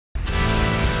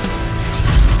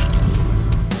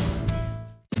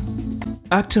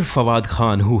Actor Fawad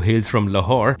Khan, who hails from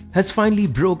Lahore, has finally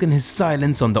broken his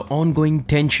silence on the ongoing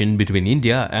tension between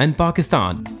India and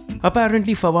Pakistan.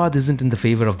 Apparently, Fawad isn't in the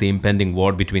favor of the impending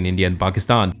war between India and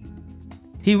Pakistan.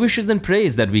 He wishes and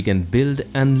prays that we can build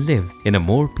and live in a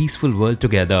more peaceful world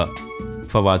together.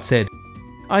 Fawad said,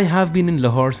 "I have been in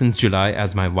Lahore since July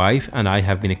as my wife and I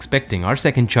have been expecting our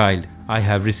second child. I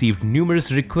have received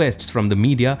numerous requests from the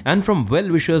media and from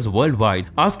well-wishers worldwide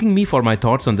asking me for my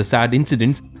thoughts on the sad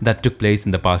incidents that took place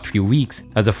in the past few weeks.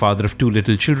 As a father of 2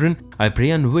 little children, I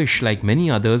pray and wish, like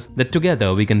many others, that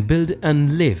together we can build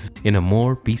and live in a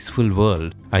more peaceful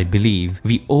world. I believe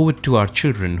we owe it to our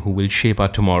children who will shape our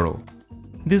tomorrow.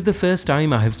 This is the first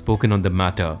time I have spoken on the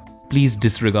matter. Please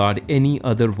disregard any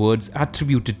other words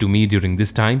attributed to me during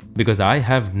this time because I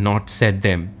have not said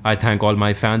them. I thank all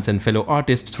my fans and fellow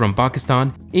artists from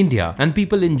Pakistan, India and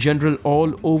people in general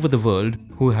all over the world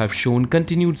who have shown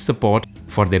continued support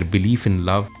for their belief in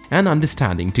love and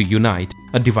understanding to unite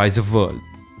a divisive world."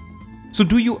 So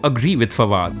do you agree with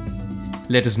Fawad?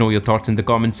 Let us know your thoughts in the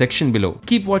comment section below.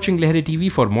 Keep watching LehrenTV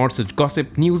for more such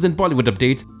gossip, news and Bollywood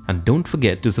updates, and don't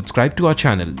forget to subscribe to our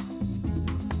channel.